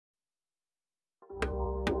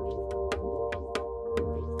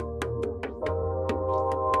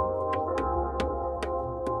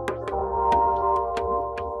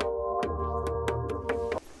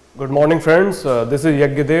Good morning friends, this is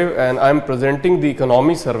Yagyadev and I am presenting the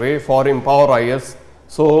economy survey for Empower IAS.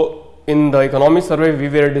 So in the economy survey we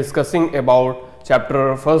were discussing about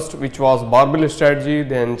chapter first, which was barbell strategy,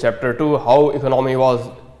 then chapter 2 how economy was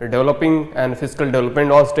developing and fiscal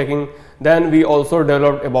development was taking. Then we also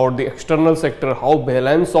developed about the external sector, how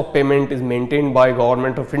balance of payment is maintained by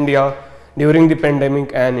Government of India during the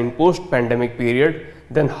pandemic and in post pandemic period.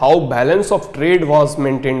 Then how balance of trade was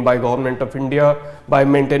maintained by Government of India by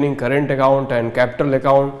maintaining current account and capital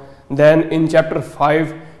account. Then in chapter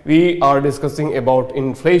 5 we are discussing about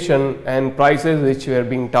inflation and prices which were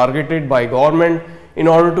being targeted by government in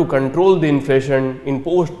order to control the inflation in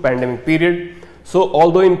post pandemic period. So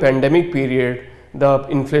although in pandemic period the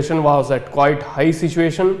inflation was at quite high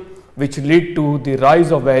situation which led to the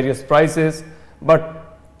rise of various prices,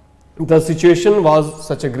 but the situation was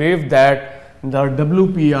such a grave that the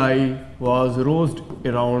WPI was rose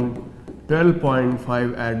around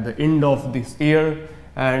 12.5 at the end of this year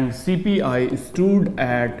and CPI stood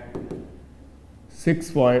at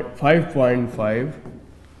 5.5.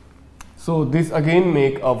 So this again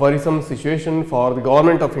make a worrisome situation for the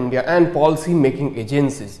Government of India and policy making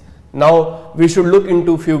agencies. Now we should look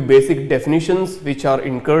into few basic definitions which are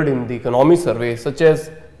incurred in the economy survey, such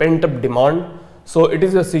as pent up demand. So it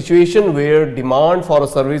is a situation where demand for a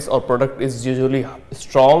service or product is usually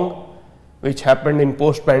strong, which happened in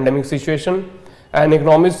post pandemic situation, and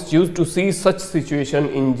economists used to see such situation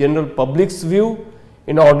in general public's view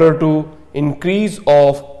in order to increase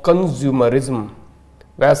of consumerism.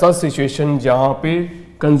 वैसा situation जहाँ पे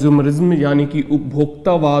consumerism यानी कि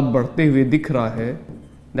उपभोक्तावाद बढ़ते हुए दिख रहा है,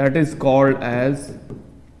 that is called as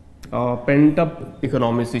pent up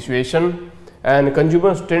economic situation, and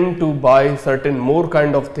consumers tend to buy certain more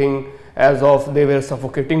kind of thing as of they were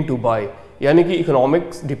suffocating to buy. यानी कि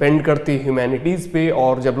इकोनॉमिक्स डिपेंड करती है ह्यूमैनिटीज़ पे,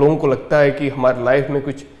 और जब लोगों को लगता है कि हमारी लाइफ में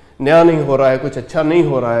कुछ नया नहीं हो रहा है, कुछ अच्छा नहीं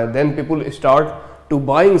हो रहा है, then people start to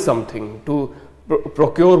buying something to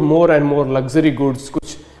procure more and more luxury goods.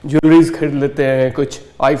 कुछ ज्वेलरीज खरीद लेते हैं, कुछ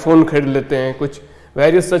आईफोन खरीद लेते हैं, कुछ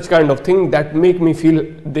various such kind of thing that make me feel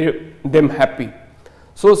them happy.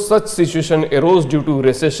 So such situation arose due to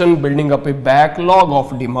recession building up a backlog of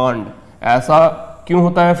demand. ऐसा क्यों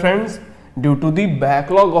होता है friends? Due to the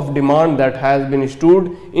backlog of demand that has been stored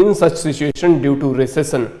in such situation due to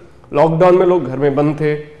recession. Lockdown में लोग घर में बंद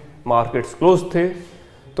थे, मार्केट्स क्लोज थे,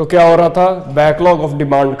 तो क्या हो रहा था, बैकलॉग ऑफ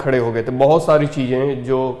डिमांड खड़े हो गए थे. बहुत सारी चीज़ें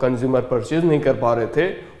जो कंज्यूमर परचेज नहीं कर पा रहे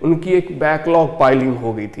थे उनकी एक बैकलॉग पाइलिंग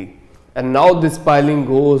हो गई थी. And now this piling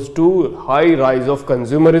goes to high rise of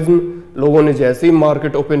consumerism. लोगों ने जैसे ही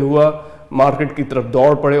मार्केट ओपन हुआ, मार्केट की तरफ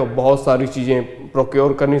दौड़ पड़े और बहुत सारी चीज़ें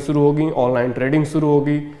प्रोक्योर करनी शुरू होगी, ऑनलाइन ट्रेडिंग शुरू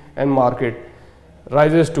होगी, and market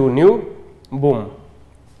rises to new boom.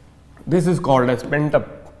 This is called as pent up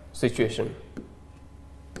situation.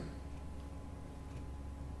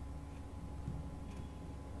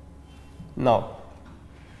 Now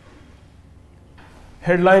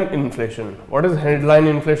headline inflation. What is headline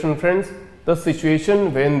inflation, friends? The situation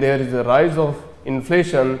when there is a rise of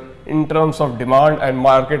inflation in terms of demand and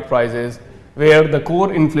market prices, where the core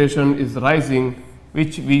inflation is rising,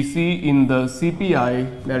 which we see in the CPI,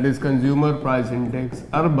 that is consumer price index,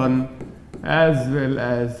 urban as well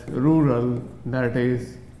as rural, that is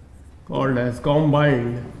called as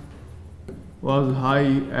combined, was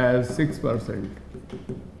high as 6%.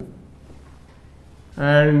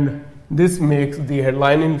 And this makes the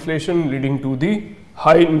headline inflation leading to the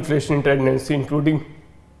high inflation tendency, including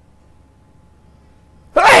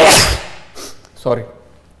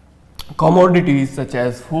commodities such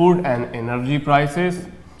as food and energy prices,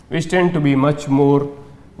 which tend to be much more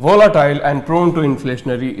volatile and prone to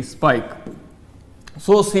inflationary spike.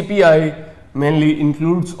 So CPI mainly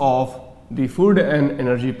includes of the food and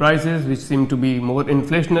energy prices, which seem to be more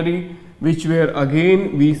inflationary, which where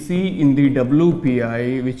again we see in the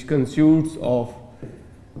WPI, which consists of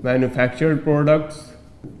manufactured products,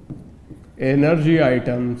 energy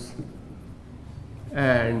items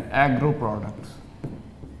and agro products.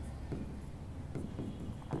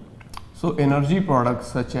 So energy products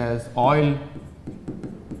such as oil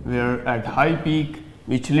were at high peak,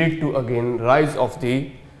 which led to again rise of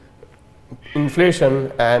the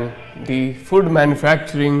inflation, and the food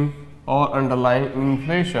manufacturing or underlying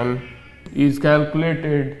inflation is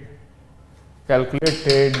calculated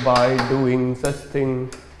by doing such thing,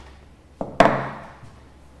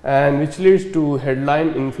 and which leads to headline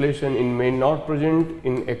inflation in may not present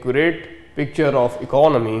in accurate picture of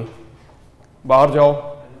economy. बाहर जाओ,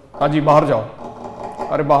 हाँ जी बाहर जाओ,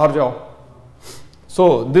 अरे बाहर जाओ.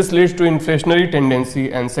 So this leads to inflationary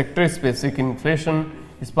tendency, and sector specific inflation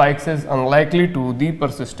spikes is unlikely to the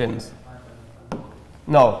persistence.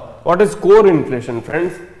 Now what is core inflation,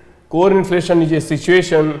 friends? Core inflation is a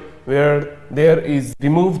situation where there is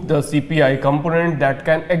removed the CPI component that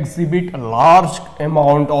can exhibit a large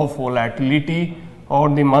amount of volatility or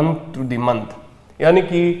the month to the month. यानी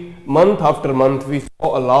कि month after month we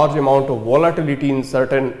saw a large amount of volatility in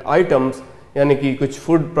certain items, यानी कि कुछ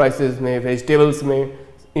food prices में, vegetables में,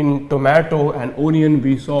 in tomato and onion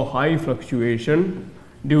we saw high fluctuation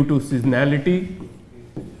due to seasonality.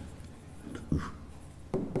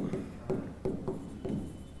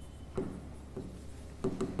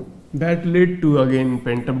 That led to again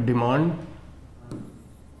pent up demand.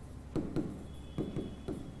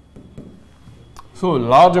 So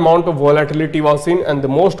large amount of volatility was seen, and the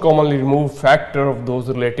most commonly removed factor of those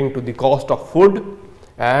relating to the cost of food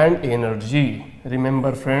and energy.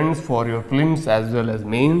 Remember friends, for your prelims as well as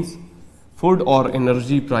mains, food or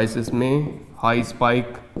energy prices में high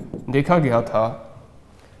spike देखा गया था,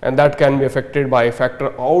 and that can be affected by a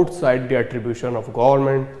factor outside the attribution of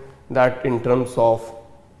government, that in terms of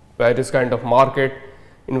various kind of market,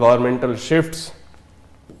 environmental shifts,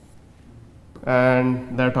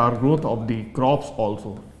 and that are growth of the crops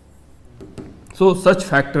also. So such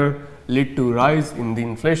factor lead to rise in the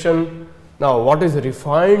inflation. Now what is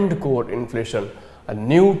refined core inflation? A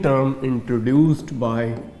new term introduced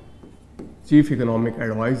by Chief Economic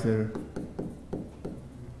Advisor,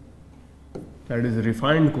 that is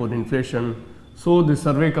refined core inflation. So the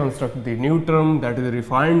survey construct the new term, that is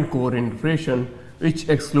refined core inflation, which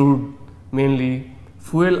exclude mainly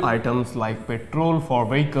fuel items like petrol for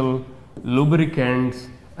vehicle, lubricants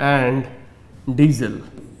and diesel.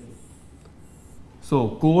 So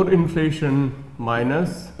core inflation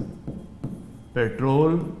minus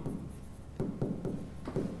petrol,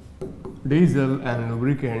 diesel and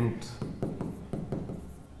lubricants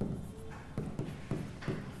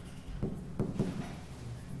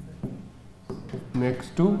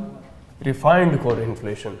next to refined core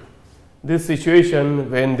inflation. This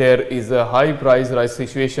situation when there is a high price rise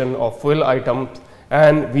situation of fuel items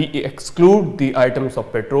and we exclude the items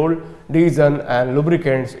of petrol, diesel and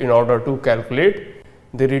lubricants in order to calculate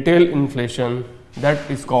the retail inflation, that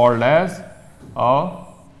is called as a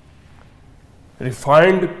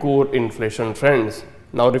refined core inflation, friends.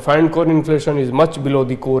 Now refined core inflation is much below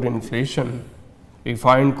the core inflation.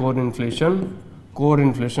 Refined core inflation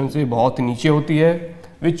से बहुत नीचे होती है,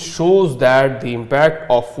 which shows that the impact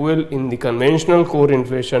of fuel in the conventional core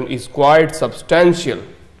inflation is quite substantial.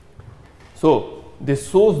 So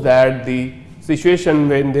this shows that the situation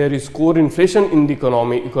when there is core inflation in the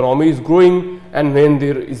economy is growing, and when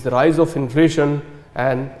there is the rise of inflation,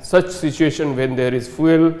 and such situation when there is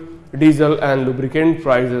fuel, diesel and lubricant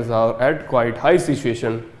prices are at quite high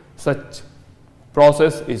situation, such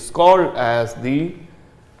process is called as the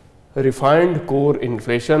refined core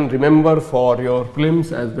inflation. Remember for your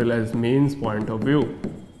prelims as well as mains point of view.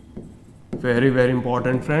 Very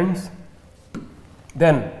important, friends.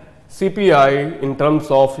 Then CPI in terms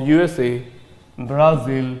of USA,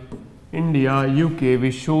 Brazil, India, UK,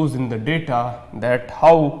 which shows in the data that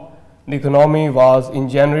how the economy was in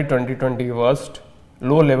January 2020 worst,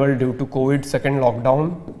 low level due to COVID second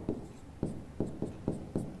lockdown.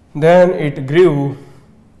 Then it grew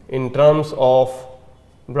in terms of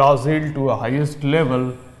Brazil to a highest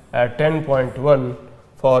level at 10.1,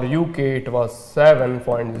 for UK it was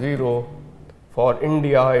 7.0, for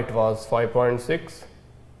India it was 5.6.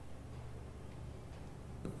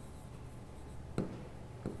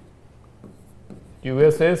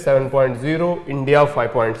 USA 7.0, India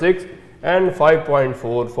 5.6 and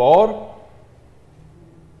 5.4 for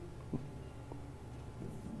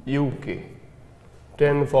UK,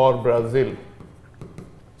 10 for Brazil.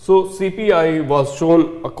 So CPI was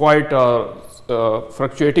shown a quite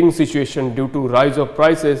fluctuating situation due to rise of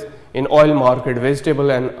prices in oil market,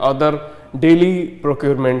 vegetable and other daily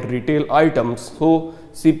procurement retail items. So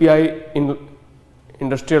CPI in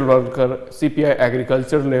industrial worker, CPI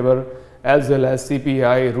agriculture labor as well as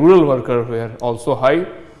CPI rural worker were also high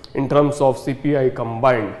in terms of CPI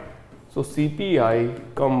combined. So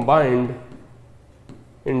CPI combined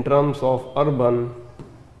in terms of urban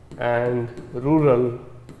and rural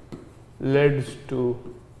led to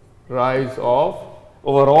rise of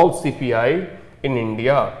overall CPI in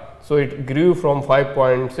India. So it grew from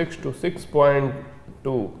 5.6 to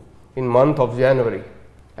 6.2 in month of January,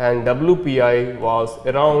 and WPI was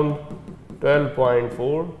around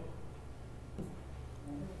 12.4.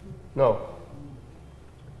 Now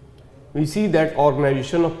we see that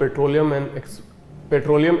Organization of Petroleum and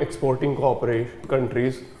Petroleum Exporting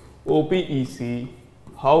Countries, OPEC,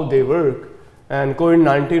 how they work, and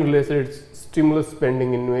COVID-19 related stimulus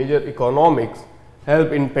spending in major economics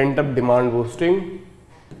help in pent-up demand boosting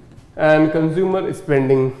and consumer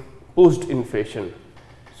spending pushed inflation.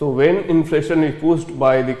 So when inflation is pushed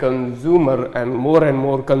by the consumer and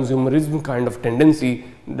more consumerism kind of tendency,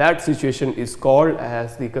 that situation is called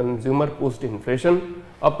as the consumer pushed inflation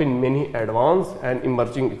up in many advanced and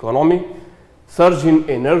emerging economy, surge in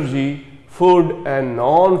energy, food and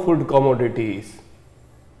non-food commodities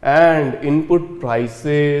and input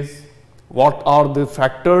prices. What are the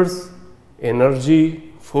factors?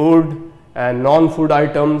 Energy, food and non-food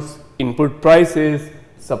items, input prices,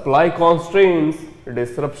 supply constraints,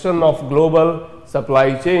 disruption of global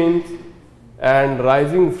supply chains and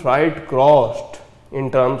rising freight cost in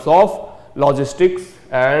terms of logistics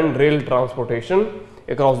and rail transportation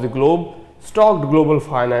across the globe stoked global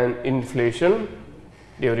finance inflation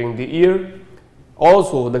during the year.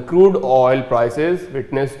 Also, the crude oil prices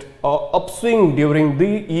witnessed an upswing during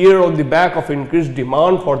the year on the back of increased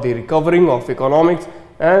demand for the recovering of economics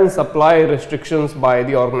and supply restrictions by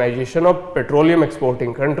the Organization of Petroleum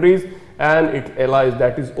Exporting Countries and its allies,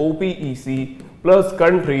 that is OPEC plus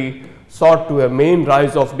country, sought to a main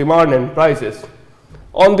rise of demand and prices.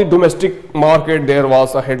 On the domestic market, there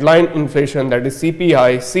was a headline inflation, that is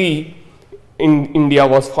CPI-C in India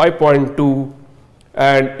was 5.2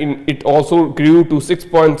 and it also grew to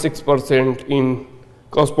 6.6% in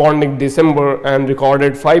corresponding December and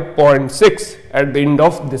recorded 5.6 at the end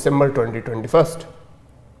of December 2021.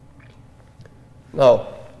 Now,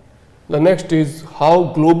 the next is how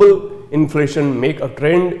global inflation make a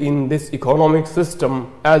trend in this economic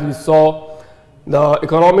system. As we saw, the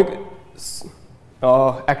economic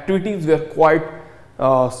activities were quite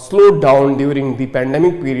slowed down during the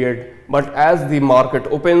pandemic period, but as the market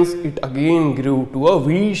opens, it again grew to a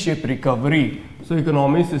V-shaped recovery. So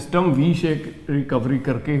economic system V-shaped recovery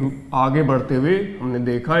करके आगे बढ़ते हुए हमने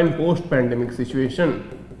देखा in post pandemic situation.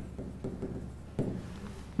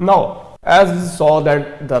 Now, as we saw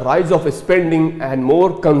that the rise of spending and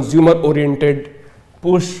more consumer oriented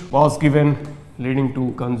push was given, leading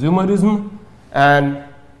to consumerism, and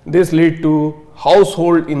this led to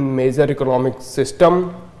household in major economic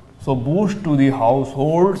system. So boost to the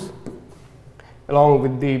households along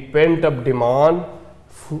with the pent up demand,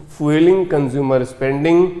 fueling consumer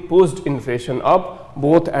spending, pushed inflation up,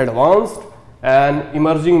 both advanced and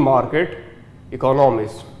emerging market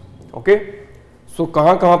economies. Okay. सो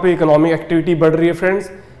कहाँ पे economic activity बढ़ रही है friends?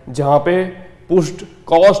 जहाँ पे पुस्ट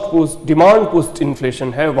cost पुस्ट demand पुस्ट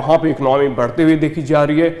inflation है, वहाँ पे इकोनॉमी बढ़ते हुए देखी जा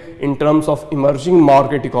रही है in terms of emerging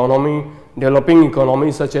market economy, developing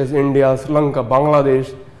economy such as India, Sri Lanka,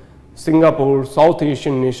 Bangladesh, Singapore, south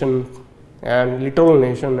Asian nation and littoral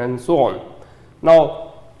nation and so on.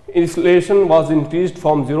 Now, inflation was increased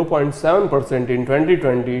from 0.7% in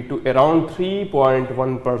 2020 to around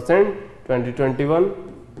 3.1% 2021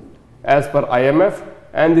 as per IMF,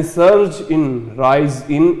 and the surge in rise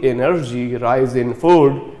in energy, rise in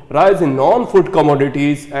food, rise in non-food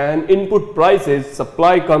commodities and input prices,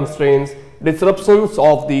 supply constraints, disruptions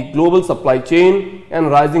of the global supply chain and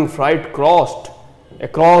rising freight cost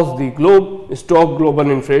across the globe stoked global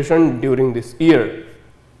inflation during this year.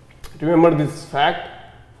 Remember this fact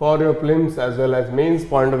for your prelims as well as mains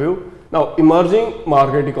point of view. Now, emerging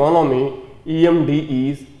market economy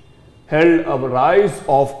EMDEs held a rise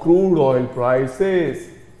of crude oil prices.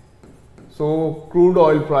 So, crude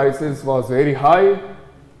oil prices was very high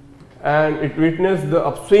and it witnessed the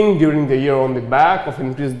upswing during the year on the back of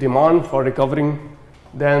increased demand for recovering.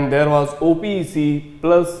 Then there was OPEC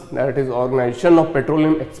plus, that is Organization of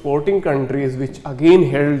Petroleum Exporting Countries, which again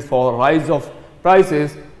held for rise of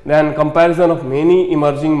prices. Then comparison of many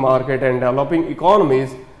emerging market and developing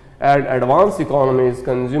economies and advanced economies,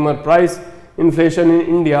 consumer price inflation in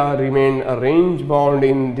India remained a range bound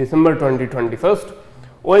in December 2021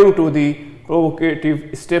 owing to the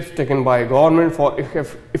provocative steps taken by government for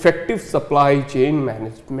effective supply chain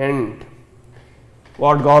management.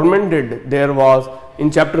 What government did? There was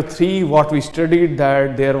in chapter 3 what we studied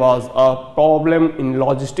that there was a problem in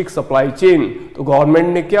logistics supply chain. तो government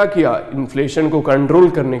ने क्या किया? Inflation को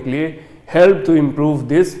control करने के लिए help to improve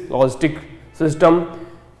this logistic system,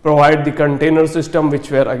 provide the container system which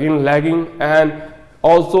were again lagging, and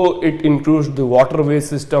also it improved the waterway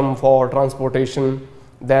system for transportation,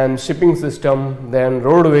 then shipping system, then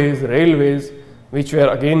roadways, railways which were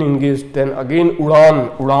again engaged, then again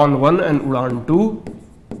Udan 1 and Udan 2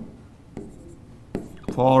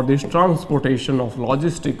 for this transportation of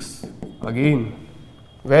logistics. Again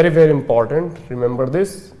very important, remember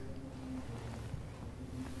this.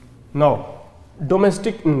 Now,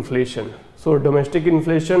 domestic inflation. So domestic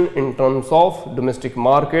inflation in terms of domestic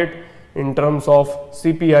market, in terms of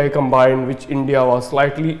CPI combined, which India was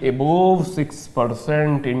slightly above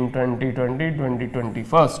 6% in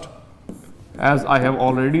 2020-2021. as I have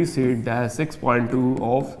already said that 6.2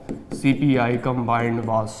 of CPI combined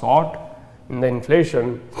was sought in the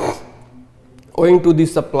inflation owing to the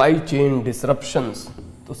supply chain disruptions.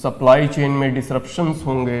 तो supply chain में disruptions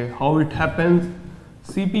होंगे. How it happens?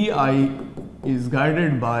 CPI is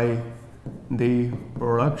guided by the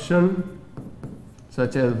production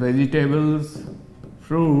such as vegetables,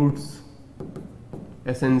 fruits,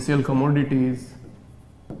 essential commodities.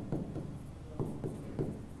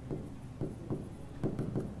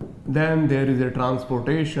 Then there is a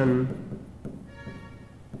transportation.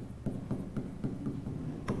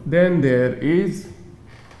 Then there is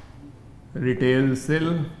retail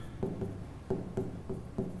sale.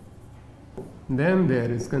 Then there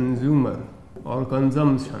is consumer or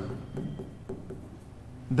consumption.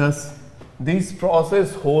 Thus, this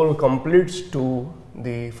process whole completes to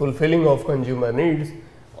the fulfilling of consumer needs.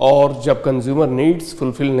 और जब consumer needs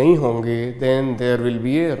fulfill नहीं होंगे, then there will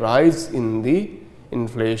be a rise in the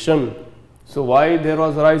inflation. So why there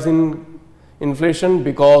was a rise in inflation?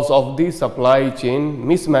 Because of the supply chain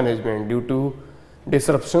mismanagement due to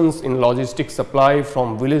disruptions in logistics supply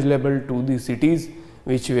from village level to the cities,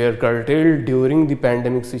 which were curtailed during the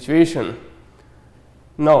pandemic situation.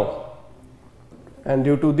 Now, and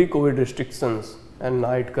due to the COVID restrictions and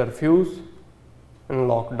night curfews and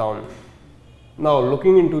lockdown. Now,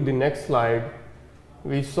 looking into the next slide,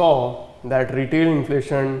 we saw that retail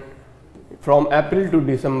inflation from April to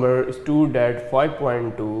December stood at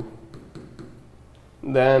 5.2.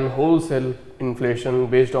 Then wholesale inflation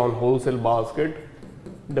based on wholesale basket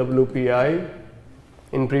WPI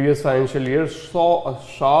in previous financial year saw a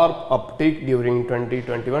sharp uptick during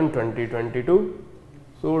 2021-2022.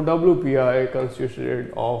 So WPI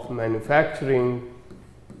consisted of manufacturing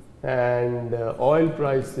and oil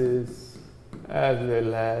prices as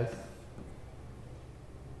well as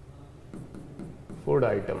food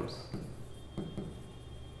items.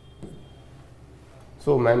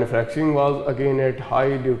 So manufacturing was again at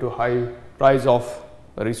high due to high price of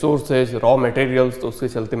resources, raw materials, तो उसके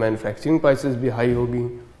चलते manufacturing prices भी high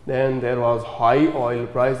होगी. Then there was high oil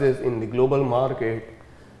prices in the global market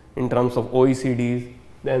in terms of OECDs.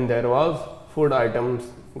 Then there was food items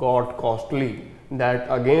got costly, that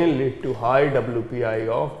again led to high WPI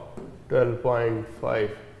of 12.5.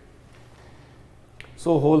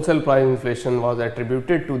 So wholesale price inflation was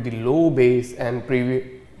attributed to the low base and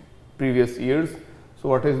previous years. So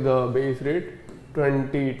what is the base rate?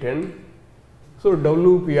 2010. So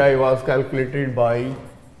WPI was calculated by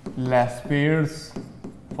Laspier's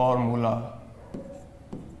formula,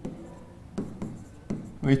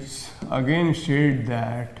 which again showed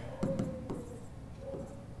that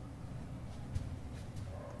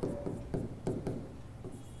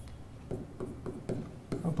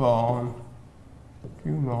upon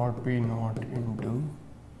Q naught P naught into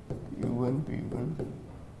U1 P1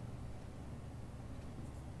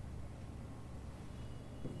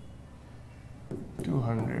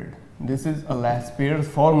 200. This is a Laspier's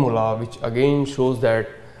formula, which again shows that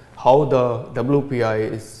how the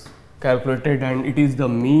WPI is calculated, and it is the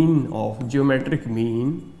mean of geometric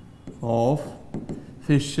mean of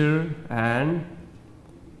Fisher and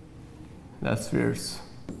Laspier's.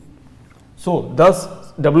 So thus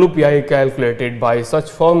WPI calculated by such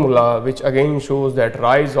formula, which again shows that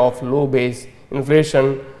rise of low base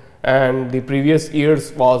inflation and the previous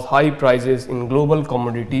years was high prices in global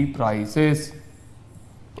commodity prices,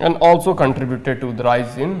 and also contributed to the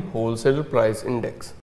rise in wholesale price index.